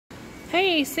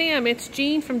Hey Sam, it's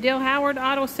Jean from Dale Howard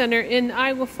Auto Center in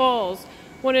Iowa Falls.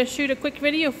 Want to shoot a quick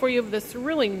video for you of this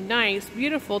really nice,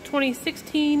 beautiful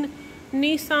 2016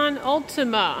 Nissan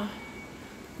Altima.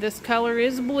 This color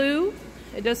is blue.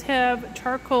 It does have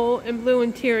charcoal and blue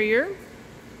interior.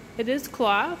 It is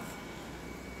cloth.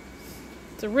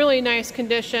 It's a really nice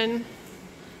condition.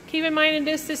 Keep in mind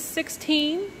this is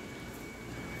 16. It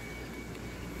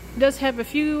does have a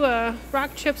few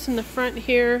rock chips in the front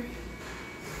here.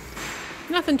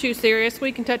 Nothing too serious,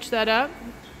 we can touch that up.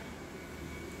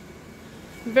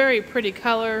 Very pretty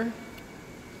color.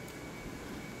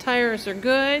 Tires are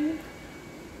good.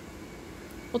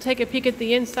 We'll take a peek at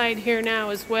the inside here now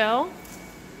as well.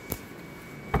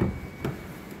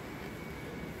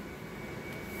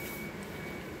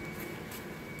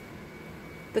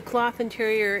 The cloth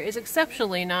interior is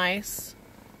exceptionally nice.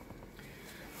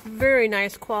 Very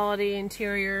nice quality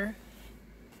interior.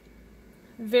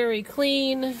 Very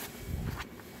clean.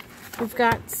 We've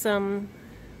got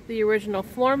the original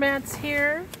floor mats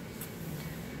here.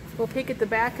 We'll peek at the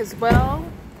back as well.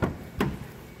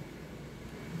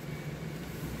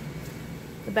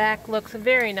 The back looks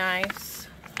very nice.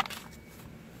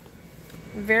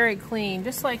 Very clean,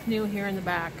 just like new here in the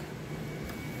back.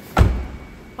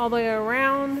 All the way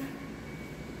around.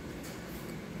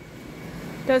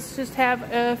 Does just have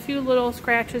a few little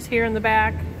scratches here in the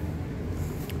back.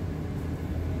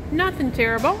 Nothing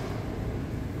terrible.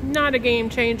 Not a game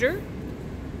changer.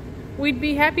 We'd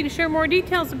be happy to share more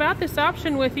details about this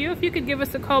option with you. If you could give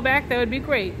us a call back, that would be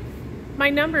great. My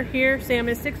number here, Sam,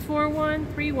 is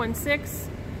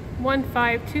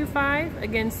 641-316-1525.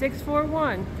 Again,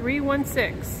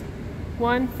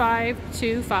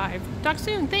 641-316-1525. Talk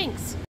soon. Thanks.